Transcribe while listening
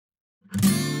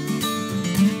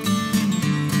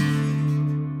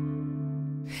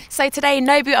So today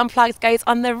Nobu Unplugged goes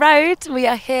on the road. We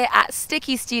are here at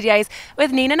Sticky Studios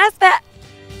with Nina Nesbitt.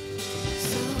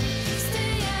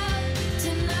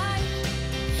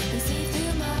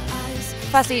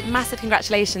 Firstly, massive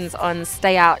congratulations on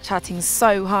Stay Out charting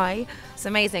so high. It's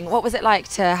amazing. What was it like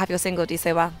to have your single do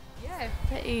so well? Yeah,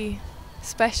 pretty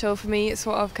special for me. It's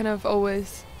what I've kind of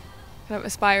always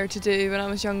aspired to do when I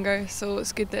was younger, so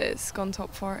it's good that it's gone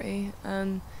top 40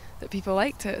 and that people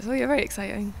liked it. So yeah, very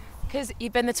exciting. Because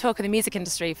you've been the talk of the music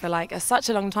industry for such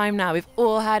a long time now. We've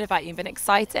all heard about you and been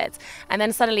excited, and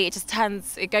then suddenly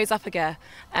it goes up a gear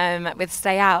with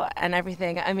Stay Out and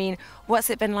everything. I mean, what's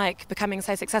it been like becoming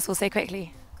so successful so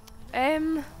quickly?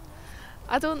 I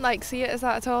don't see it as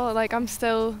that at all. I'm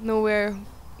still nowhere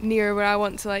near where I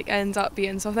want to end up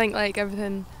being. So I think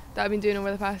everything that I've been doing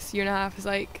over the past year and a half is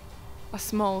a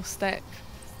small step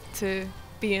to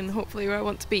being hopefully where I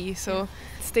want to be. So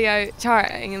Stay Out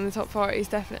charting in the top 40 is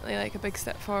definitely a big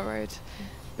step forward,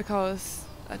 because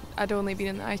I'd only been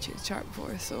in the iTunes chart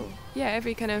before. So yeah,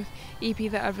 every kind of EP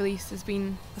that I've released has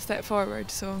been a step forward,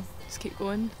 so just keep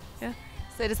going. Yeah.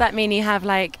 So does that mean you have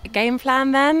a game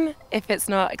plan then, if it's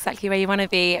not exactly where you want to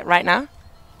be right now?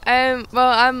 Well,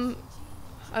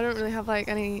 I don't really have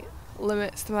any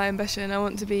limits to my ambition. I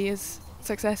want to be as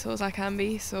successful as I can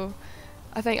be, so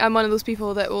I think I'm one of those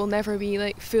people that will never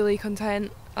be fully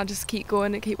content. I just keep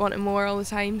going and keep wanting more all the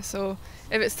time. So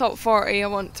if it's top 40, I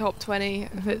want top 20.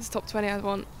 If it's top 20, I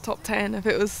want top 10. If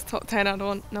it was top 10, I'd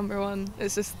want #1.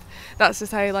 That's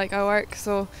just how I work.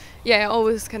 So yeah,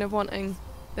 always kind of wanting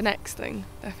the next thing,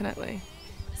 definitely.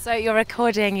 So you're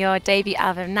recording your debut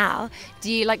album now. Do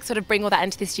you sort of bring all that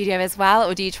into the studio as well,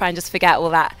 or do you try and just forget all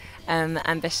that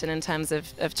ambition in terms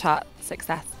of chart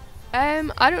success?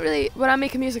 I don't really, when I'm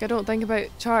making music, I don't think about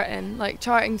charting.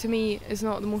 Charting to me is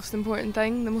not the most important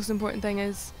thing. The most important thing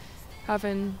is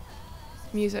having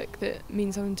music that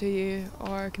means something to you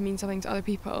or can mean something to other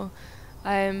people.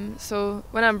 So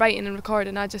when I'm writing and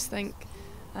recording, I just think,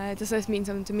 does this mean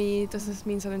something to me? Does this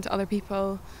mean something to other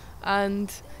people? And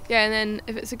yeah, and then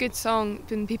if it's a good song,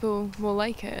 then people will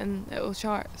like it and it will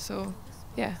chart. So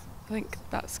yeah, I think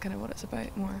that's kind of what it's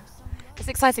about more. It's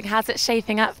exciting. How's it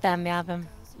shaping up then, the album?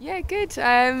 Yeah, good.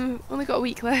 Only got a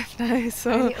week left now,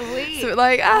 so only a week.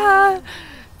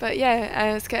 But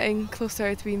yeah, it's getting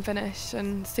closer to being finished,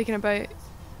 and it's taken about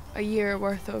a year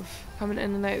worth of coming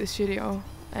in and out of the studio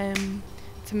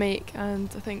to make, and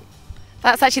I think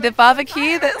that's actually the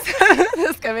barbecue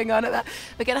that's going on at that.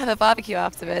 We're going to have a barbecue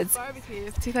afterwards. Barbecue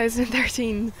is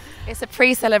 2013. It's a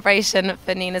pre-celebration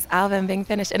for Nina's album being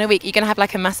finished in a week. You're going to have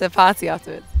a massive party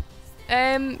afterwards.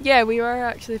 Yeah, we were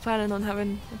actually planning on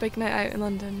having a big night out in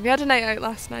London. We had a night out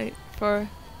last night for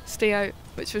Stay Out,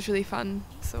 which was really fun.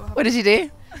 So what did you do?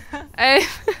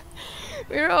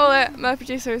 We were all at my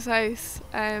producer's house.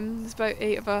 There's about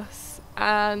 8 of us,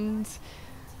 and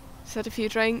just had a few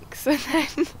drinks, and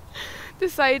then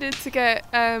decided to get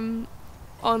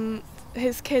on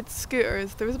his kids'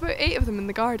 scooters. There was about 8 of them in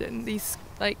the garden. These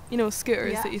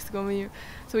scooters that used to go on with you.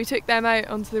 So we took them out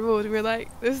onto the road. We were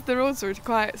the roads were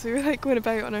quiet, so we were going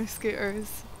about on our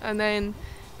scooters, and then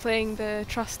playing the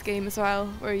trust game as well,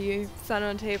 where you stand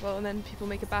on a table and then people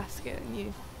make a basket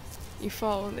and you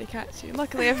fall and they catch you. And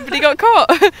luckily everybody got caught.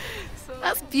 So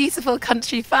that's beautiful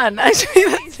country fun, actually.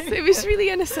 It was really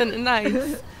innocent and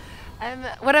nice.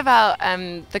 What about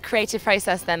the creative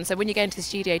process then? So when you go into the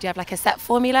studio, do you have a set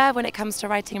formula when it comes to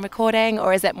writing and recording,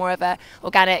 or is it more of a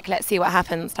organic, let's see what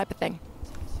happens type of thing?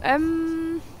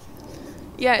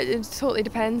 Yeah, it totally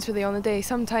depends really on the day.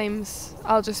 Sometimes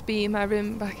I'll just be in my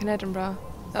room back in Edinburgh.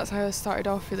 That's how I started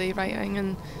off really writing,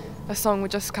 and a song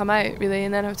would just come out really,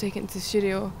 and then I would take it into the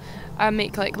studio. I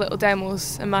make little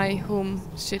demos in my home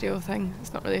studio thing.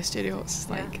 It's not really a studio, it's just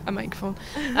a microphone.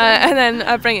 And then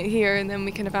I bring it here, and then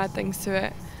we kind of add things to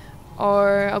it.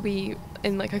 Or I'll be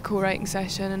in a co-writing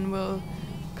session, and we'll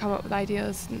come up with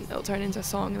ideas, and it'll turn into a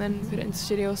song, and then put it into the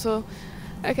studio. So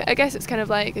I guess it's kind of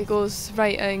it goes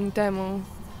writing, demo,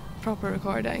 proper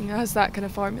recording. It has that kind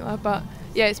of formula, but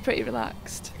yeah, it's pretty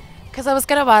relaxed. Because I was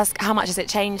going to ask, how much has it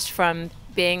changed from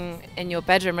being in your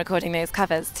bedroom recording those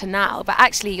covers to now? But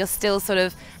actually you're still sort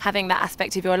of having that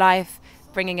aspect of your life,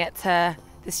 bringing it to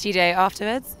the studio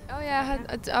afterwards? Oh yeah,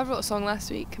 I wrote a song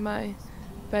last week in my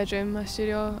bedroom, my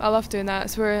studio. I love doing that.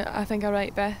 It's where I think I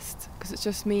write best, because it's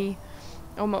just me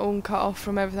on my own, cut off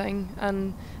from everything,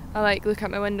 and I look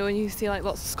out my window and you see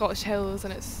lots of Scottish hills,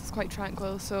 and it's quite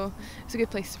tranquil, so it's a good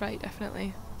place to write,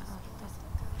 definitely.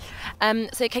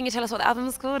 So can you tell us what the album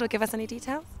is called, or give us any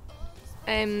details?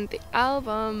 The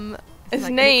album is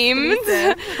named,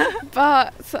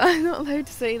 but I'm not allowed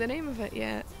to say the name of it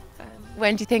yet.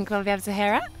 When do you think we'll be able to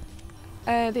hear it?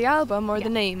 The album or the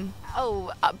name?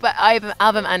 Oh, but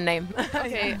album and name.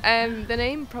 Okay, the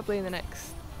name probably in the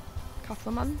next couple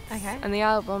of months. Okay. And the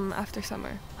album after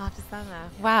summer. After summer.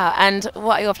 Wow. And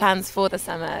what are your plans for the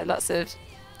summer? Lots of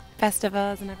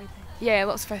festivals and everything? Yeah,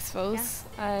 lots of festivals.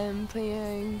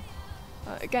 Playing.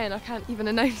 Again, I can't even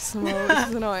announce them all, which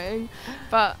is annoying.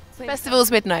 But Festivals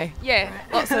with no. yeah,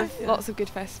 lots of good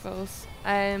festivals.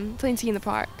 Playing Tea in the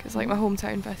Park is like my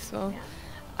hometown festival,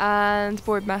 and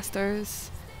Boardmasters,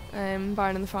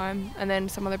 Barn on the Farm, and then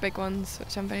some other big ones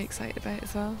which I'm very excited about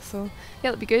as well. So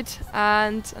yeah, it'll be good.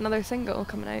 And another single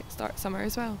coming out start summer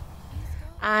as well.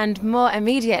 And more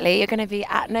immediately, you're going to be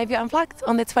at Nobu Unplugged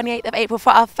on the 28th of April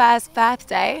for our first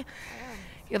birthday.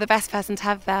 You're the best person to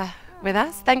have there with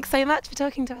us. Thanks so much for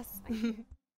talking to us.